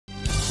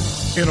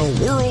In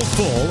a world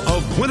full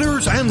of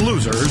winners and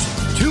losers,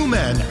 two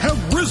men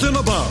have risen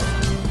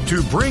above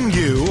to bring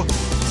you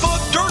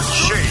The Dirt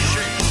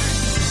Sheet.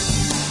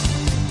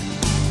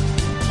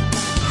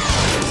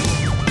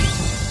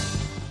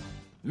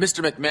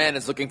 Mr. McMahon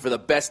is looking for the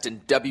best in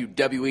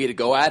WWE to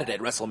go at it at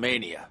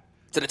WrestleMania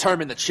to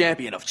determine the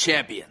champion of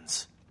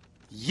champions.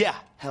 Yeah,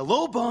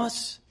 hello,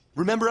 boss.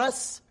 Remember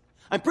us?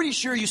 I'm pretty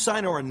sure you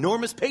sign our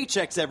enormous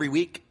paychecks every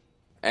week.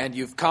 And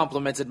you've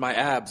complimented my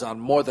abs on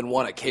more than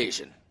one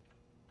occasion.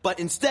 But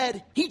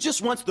instead, he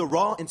just wants the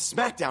Raw and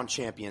SmackDown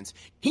champions.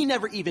 He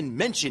never even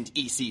mentioned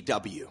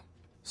ECW.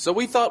 So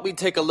we thought we'd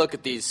take a look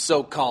at these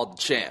so-called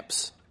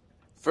champs.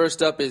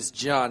 First up is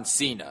John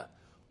Cena,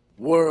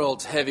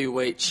 World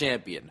Heavyweight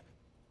Champion.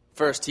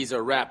 First he's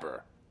a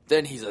rapper,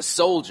 then he's a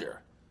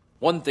soldier.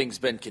 One thing's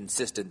been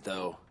consistent,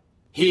 though.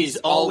 He's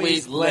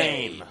always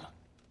lame.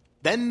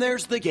 Then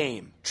there's the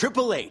game,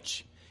 Triple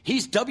H.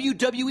 He's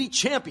WWE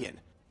Champion.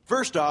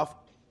 First off,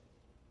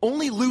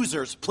 only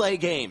losers play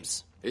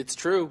games. It's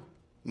true.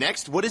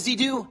 Next, what does he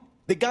do?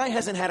 The guy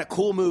hasn't had a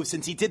cool move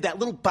since he did that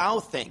little bow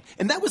thing,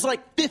 and that was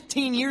like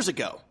 15 years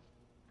ago.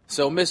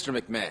 So, Mr.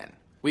 McMahon,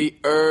 we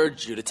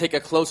urge you to take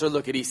a closer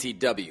look at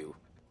ECW,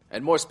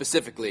 and more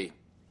specifically,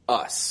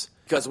 us,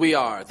 because we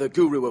are the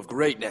guru of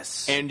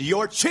greatness. And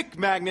your chick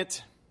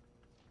magnet.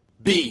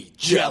 Be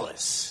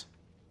jealous.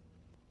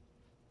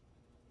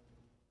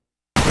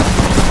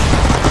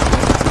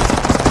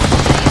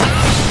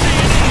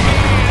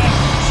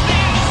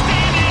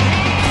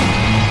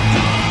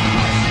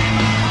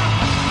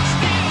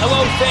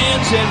 Hello,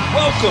 fans, and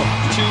welcome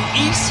to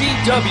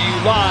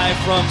ECW Live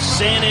from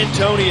San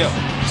Antonio.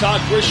 Todd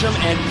Grisham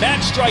and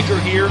Matt Stryker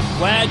here.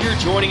 Glad you're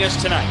joining us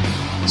tonight.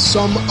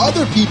 Some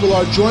other people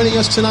are joining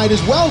us tonight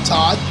as well,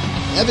 Todd.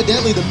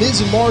 Evidently, The Miz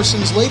and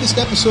Morrison's latest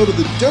episode of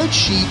The Dirt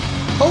Sheet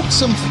poked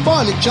some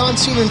fun at John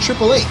Cena and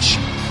Triple H,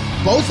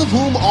 both of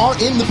whom are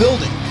in the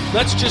building.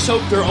 Let's just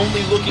hope they're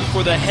only looking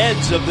for the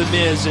heads of The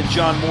Miz and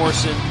John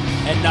Morrison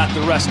and not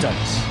the rest of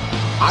us.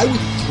 I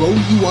would throw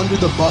you under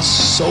the bus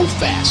so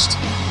fast.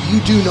 You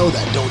do know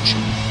that, don't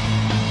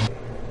you?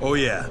 Oh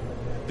yeah,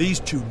 these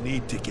two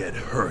need to get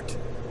hurt.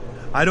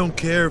 I don't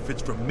care if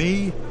it's from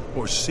me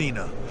or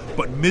Cena,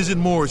 but Miz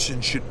and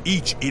Morrison should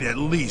each eat at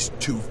least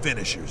 2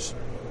 finishers.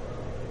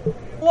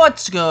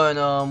 What's going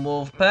on,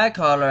 Wolfpack?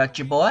 Holler at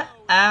your boy.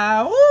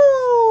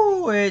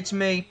 Ow! It's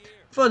me,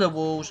 For the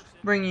Wolves,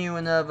 bringing you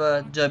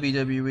another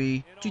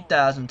WWE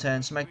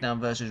 2010 SmackDown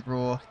vs.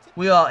 Raw.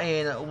 We are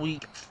in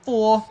week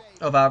 4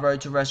 of our Road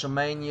to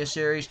WrestleMania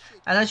series,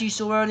 and as you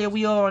saw earlier,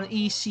 we are on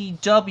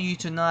ECW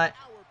tonight,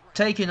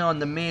 taking on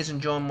The Miz and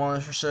John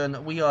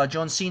Morrison. We are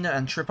John Cena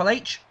and Triple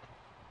H,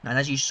 and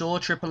as you saw,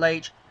 Triple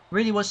H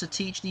really wants to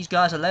teach these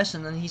guys a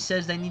lesson, and he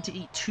says they need to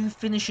eat 2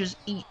 finishers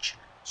each.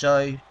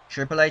 So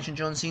Triple H and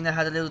John Cena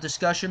had a little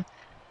discussion,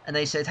 and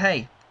they said,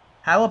 hey,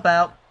 how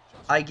about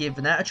I give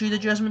an attitude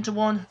adjustment to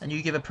one, and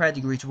you give a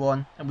pedigree to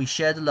one, and we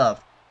share the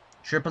love.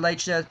 Triple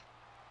H said,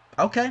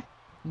 okay,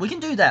 we can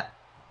do that.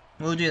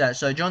 We'll do that.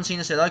 So John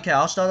Cena said, okay,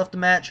 I'll start off the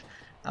match.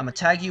 I'm going to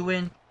tag you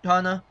in,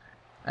 Hunter.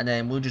 And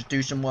then we'll just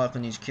do some work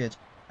on these kids.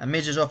 And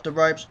Miz is off the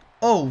ropes.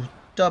 Oh,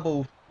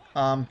 double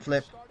arm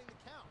flip.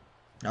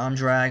 Arm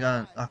drag.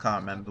 I can't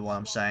remember what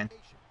I'm saying.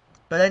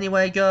 But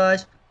anyway,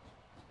 guys.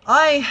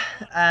 I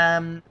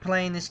am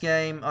playing this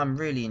game. I'm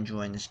really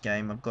enjoying this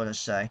game, I've got to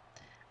say.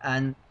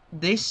 And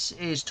this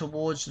is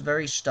towards the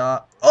very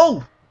start.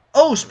 Oh!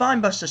 Oh,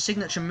 Spinebuster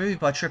signature move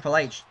by Triple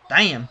H.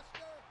 Damn.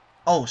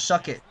 Oh,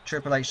 suck it,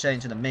 Triple H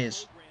saying to The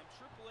Miz.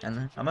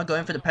 And am I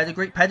going for the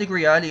pedigree?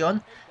 Pedigree early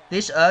on.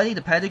 This early,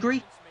 the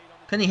pedigree?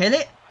 Can he hit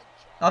it?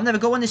 I've never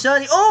got one this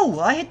early. Oh,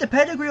 I hit the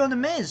pedigree on The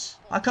Miz.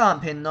 I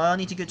can't pin now. I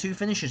need to get 2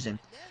 finishers in.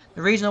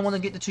 The reason I want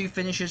to get the 2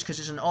 finishers because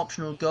it's an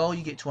optional goal.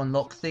 You get to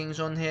unlock things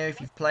on here.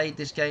 If you've played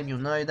this game, you'll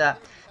know that.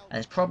 And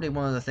it's probably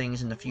one of the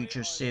things in the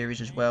future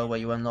series as well where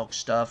you unlock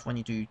stuff when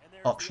you do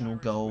optional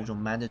goals or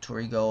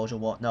mandatory goals or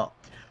whatnot.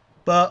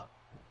 But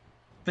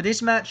for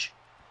this match,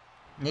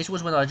 this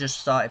was when I just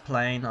started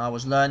playing. I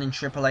was learning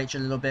Triple H a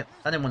little bit.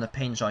 I didn't want to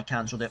pin, so I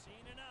cancelled it.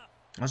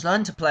 I was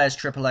learning to play as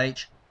Triple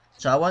H,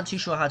 so I wasn't too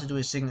sure how to do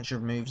his signature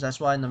moves. That's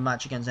why in the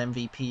match against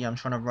MVP, I'm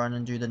trying to run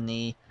and do the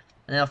knee.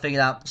 And then I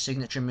figured out the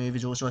signature move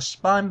is also a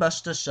spine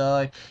buster,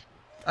 so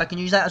I can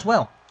use that as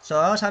well. So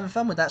I was having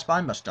fun with that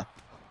spine buster.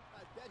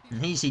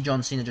 And here you see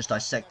John Cena just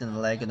dissecting the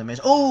leg of The Miz.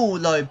 Oh,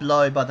 low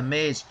blow by The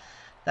Miz.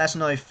 That's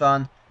no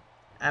fun.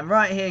 And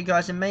right here,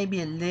 guys, there may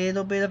be a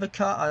little bit of a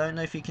cut. I don't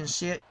know if you can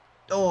see it.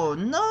 Oh,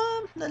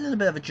 no, a little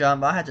bit of a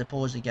jump. I had to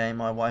pause the game.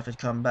 My wife had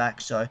come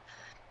back, so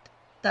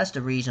that's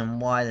the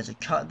reason why there's a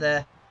cut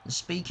there. And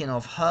speaking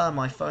of her,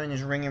 my phone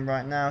is ringing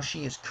right now.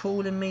 She is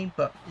calling me,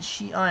 but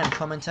I am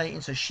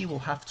commentating, so she will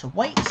have to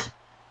wait.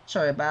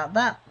 Sorry about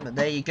that, but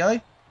there you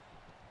go.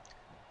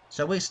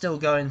 So we're still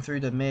going through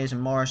The Miz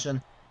and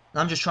Morrison.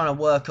 I'm just trying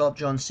to work up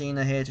John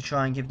Cena here to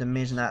try and give The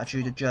Miz an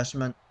attitude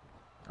adjustment.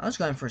 I was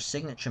going for a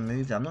signature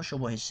move there. I'm not sure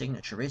what his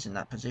signature is in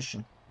that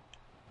position.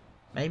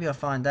 Maybe I'll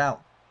find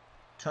out.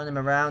 Turn him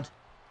around.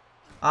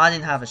 I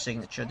didn't have a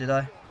signature, did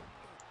I?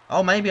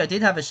 Oh, maybe I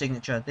did have a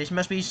signature. This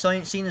must be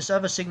Cena's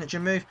other signature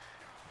move.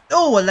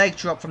 Oh, a leg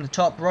drop from the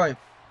top rope.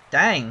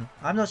 Dang,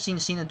 I've not seen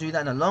Cena do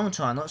that in a long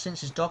time. Not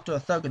since his Dr.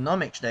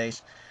 Orthogonomics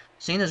days.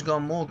 Cena's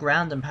gone more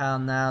ground and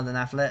pound now than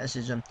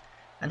athleticism.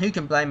 And who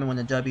can blame him when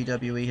the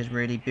WWE has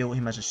really built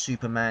him as a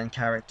Superman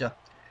character?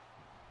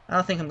 I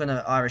don't think I'm going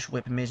to Irish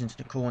whip Miz into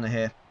the corner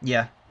here.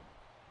 Yeah.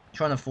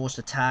 Trying to force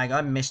the tag.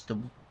 I missed the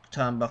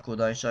turnbuckle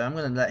though, so I'm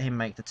going to let him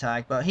make the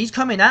tag. But he's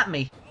coming at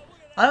me.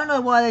 I don't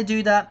know why they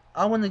do that.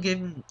 I want to give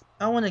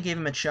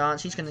him a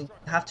chance. He's going to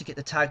have to get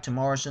the tag to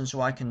Morrison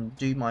so I can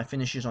do my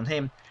finishes on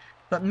him.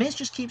 But Miz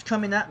just keeps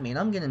coming at me, and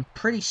I'm getting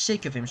pretty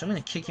sick of him. So I'm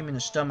going to kick him in the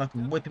stomach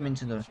and whip him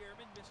into the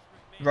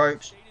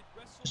ropes.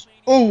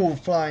 Oh,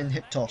 flying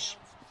hip toss.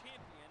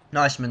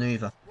 Nice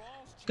maneuver.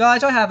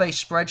 Guys, I have a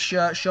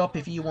Spreadshirt shop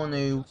if you want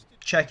to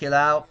check it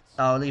out.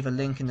 I'll leave a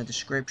link in the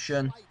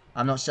description.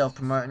 I'm not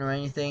self-promoting or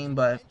anything,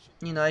 but,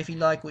 you know, if you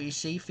like what you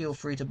see, feel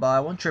free to buy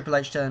one. Triple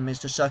H telling Miz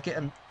to suck it,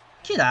 and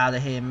get out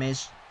of here,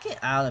 Miz. Get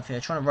out of here.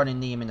 Trying to run and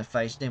knee him in the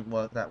face. Didn't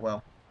work that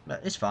well.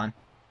 But it's fine.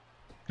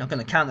 I'm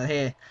going to counter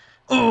here.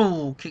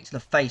 Oh, kick to the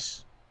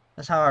face.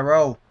 That's how I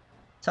roll.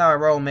 That's how I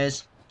roll,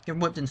 Miz. Get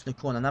whipped into the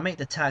corner. Now make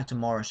the tag to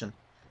Morrison.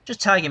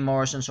 Just tagging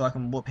Morrison so I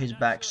can whoop his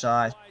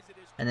backside.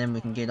 And then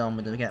we can get on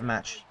with the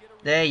match.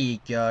 There you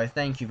go.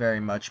 Thank you very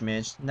much,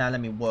 Miz. Now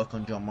let me work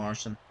on John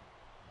Morrison.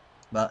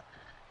 But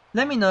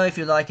let me know if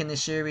you're liking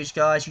this series,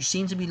 guys. You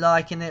seem to be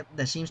liking it.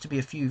 There seems to be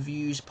a few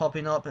views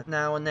popping up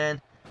now and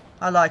then.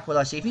 I like what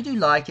I see. If you do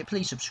like it,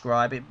 please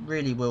subscribe. It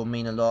really will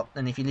mean a lot.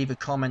 And if you leave a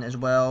comment as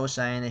well,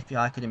 saying if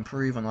I could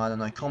improve on, I don't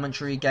know,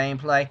 commentary,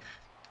 gameplay.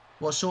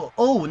 What sort...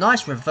 Oh,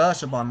 nice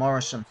reversal by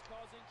Morrison.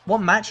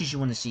 What matches you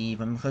want to see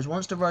even? Because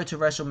once the Road to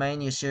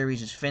WrestleMania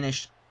series is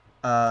finished,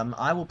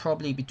 I will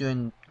probably be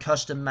doing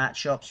custom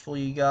matchups for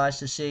you guys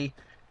to see.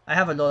 I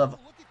have a lot of...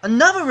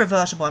 Another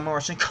reversal by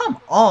Morrison. Come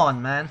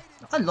on, man.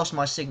 I lost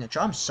my signature.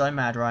 I'm so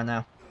mad right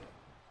now.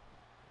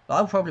 But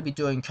I'll probably be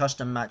doing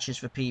custom matches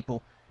for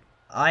people.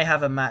 I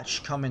have a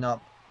match coming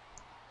up.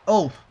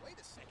 Oh.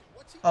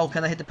 Oh,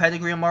 can I hit the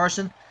pedigree on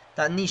Morrison?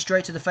 That knee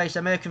straight to the face.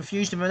 That may have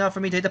confused him enough for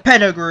me to hit the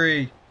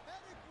pedigree.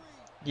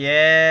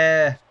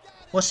 Yeah.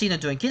 What's Cena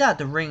doing? Get out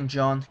the ring,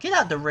 John. Get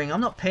out the ring.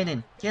 I'm not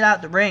pinning. Get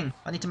out the ring.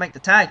 I need to make the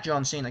tag,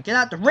 John Cena. Get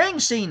out the ring,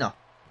 Cena.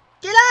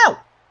 Get out.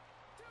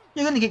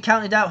 You're going to get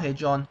counted out here,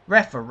 John.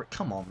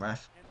 Come on,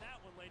 ref.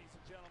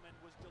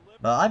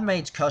 But I've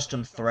made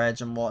custom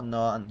threads and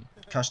whatnot, and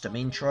custom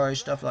intros,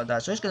 stuff like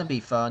that. So it's going to be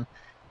fun.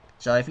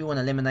 So if you want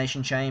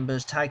elimination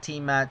chambers, tag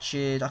team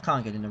matches, I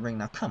can't get in the ring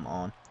now, come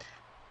on.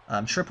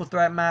 Triple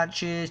threat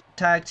matches,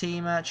 tag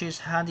team matches,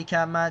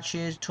 handicap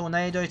matches,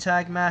 tornado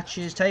tag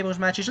matches, tables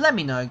matches, let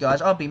me know,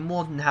 guys. I'll be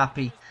more than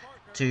happy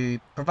to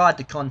provide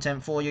the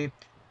content for you.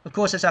 Of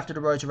course, that's after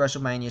the Road to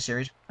WrestleMania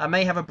series. I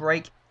may have a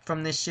break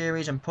from this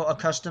series and put a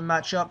custom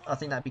match up. I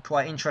think that'd be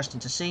quite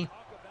interesting to see.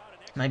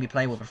 Maybe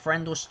play with a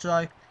friend or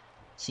so.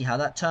 See how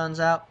that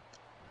turns out.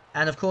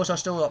 And of course, I'll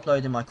still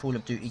upload in my Call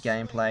of Duty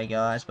gameplay,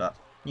 guys, but...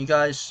 You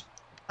guys,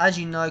 as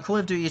you know, Call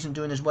of Duty isn't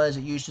doing as well as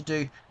it used to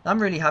do. I'm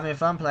really having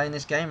fun playing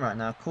this game right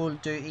now. Call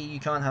of Duty, you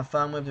can't have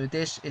fun with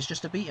this. It's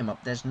just a beat 'em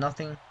up. There's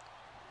nothing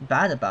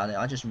bad about it.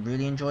 I just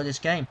really enjoy this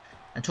game.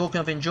 And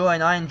talking of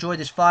enjoying, I enjoy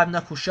this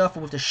 5-knuckle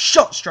shuffle with the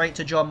shot straight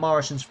to John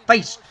Morrison's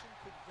face.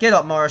 Get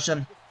up,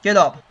 Morrison. Get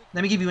up.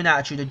 Let me give you an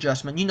attitude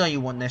adjustment. You know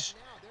you want this.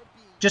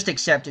 Just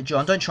accept it,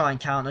 John. Don't try and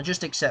counter.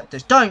 Just accept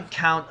this. Don't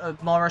counter,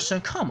 Morrison.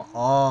 Come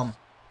on.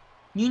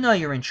 You know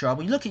you're in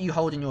trouble. Look at you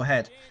holding your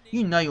head.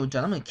 You know you're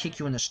done. I'm going to kick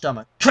you in the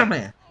stomach. Come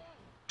here.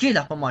 Get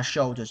up on my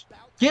shoulders.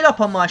 Get up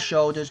on my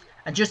shoulders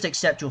and just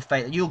accept your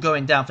fate that you're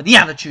going down for the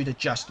attitude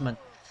adjustment.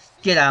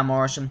 Get out,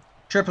 Morrison.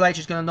 Triple H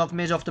is going to knock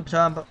Miz off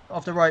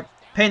the rope.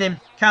 Pin him.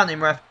 Count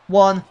him, ref.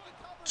 1,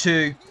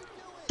 2,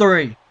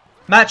 3.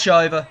 Match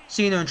over.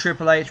 Cena and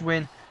Triple H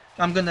win.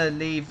 I'm going to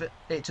leave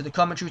it to the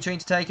commentary team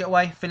to take it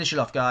away. Finish it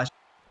off, guys.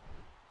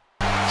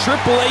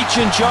 Triple H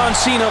and John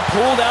Cena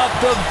pulled out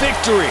the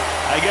victory.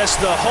 I guess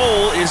the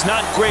whole is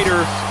not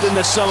greater than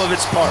the sum of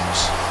its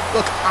parts.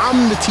 Look,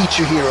 I'm the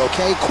teacher here,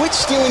 okay? Quit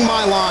stealing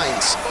my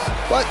lines.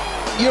 But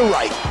you're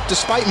right.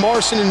 Despite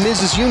Morrison and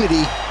Miz's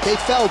unity, they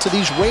fell to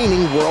these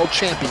reigning world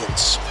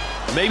champions.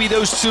 Maybe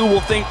those two will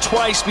think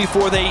twice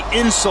before they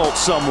insult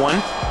someone,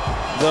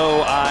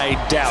 though I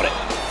doubt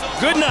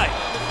it. Good night.